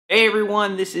Hey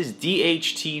everyone, this is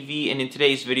DHTV, and in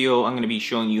today's video I'm going to be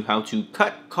showing you how to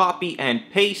cut, copy, and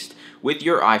paste with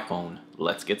your iPhone.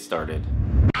 Let's get started.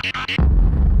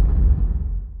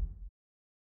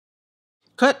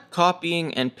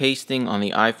 Copying, and pasting on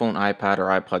the iPhone, iPad, or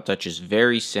iPod Touch is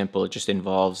very simple. It just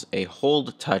involves a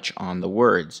hold touch on the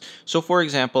words. So for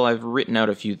example, I've written out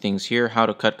a few things here, how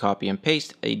to cut, copy, and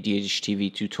paste a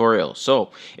DHTV tutorial.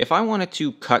 So if I wanted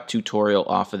to cut tutorial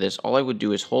off of this, all I would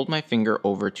do is hold my finger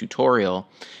over tutorial,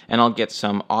 and I'll get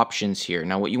some options here.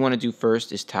 Now what you want to do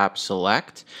first is tap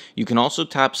select. You can also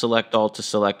tap select all to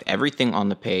select everything on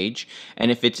the page,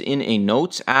 and if it's in a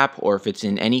notes app or if it's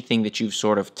in anything that you've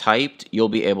sort of typed, you'll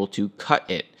be able to cut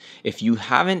it. If you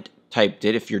haven't typed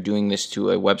it, if you're doing this to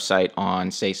a website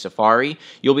on, say, Safari,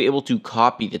 you'll be able to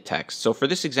copy the text. So for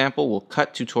this example, we'll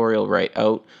cut tutorial right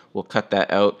out. We'll cut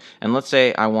that out. And let's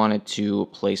say I wanted to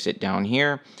place it down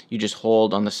here. You just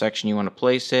hold on the section you want to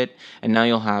place it. And now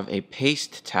you'll have a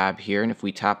paste tab here. And if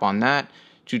we tap on that,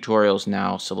 tutorial's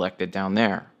now selected down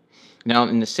there. Now,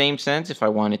 in the same sense, if I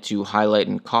wanted to highlight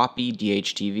and copy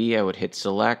DHTV, I would hit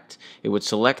select. It would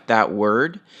select that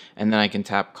word, and then I can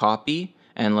tap copy.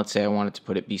 And let's say I wanted to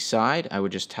put it beside, I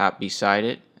would just tap beside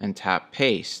it and tap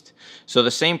paste. So the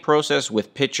same process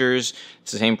with pictures,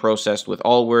 it's the same process with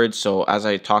all words. So as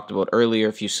I talked about earlier,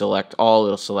 if you select all,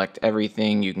 it'll select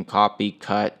everything. You can copy,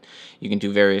 cut, you can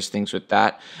do various things with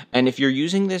that. And if you're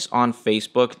using this on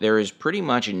Facebook, there is pretty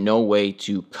much no way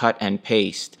to cut and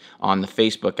paste on the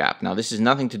Facebook app. Now this is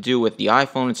nothing to do with the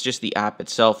iPhone, it's just the app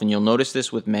itself, and you'll notice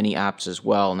this with many apps as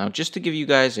well. Now just to give you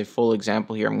guys a full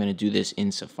example here, I'm going to do this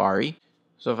in Safari.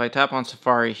 So if I tap on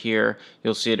Safari here,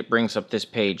 you'll see it brings up this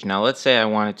page. Now let's say I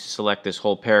wanted to select this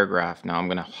whole paragraph. Now I'm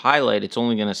going to highlight, it's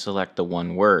only going to select the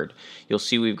one word. You'll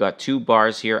see we've got two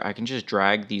bars here. I can just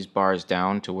drag these bars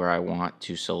down to where I want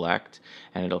to select,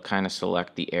 and it'll kind of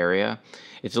select the area.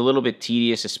 It's a little bit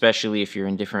tedious, especially if you're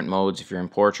in different modes. If you're in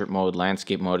portrait mode,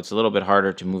 landscape mode, it's a little bit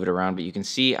harder to move it around, but you can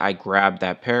see I grabbed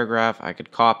that paragraph. I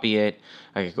could copy it.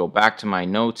 I could go back to my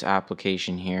notes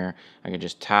application here. I could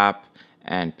just tap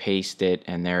and paste it,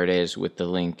 and there it is with the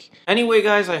link. Anyway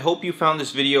guys, I hope you found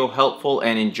this video helpful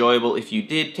and enjoyable. If you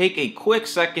did, take a quick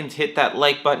second to hit that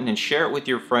like button and share it with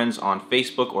your friends on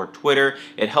Facebook or Twitter.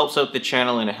 It helps out the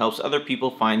channel and it helps other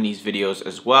people find these videos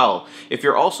as well. If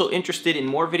you're also interested in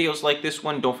more videos like this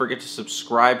one, don't forget to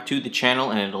subscribe to the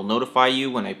channel and it'll notify you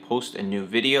when I post a new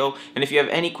video. And if you have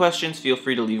any questions, feel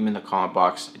free to leave them in the comment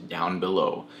box down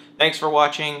below. Thanks for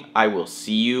watching. I will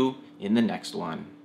see you in the next one.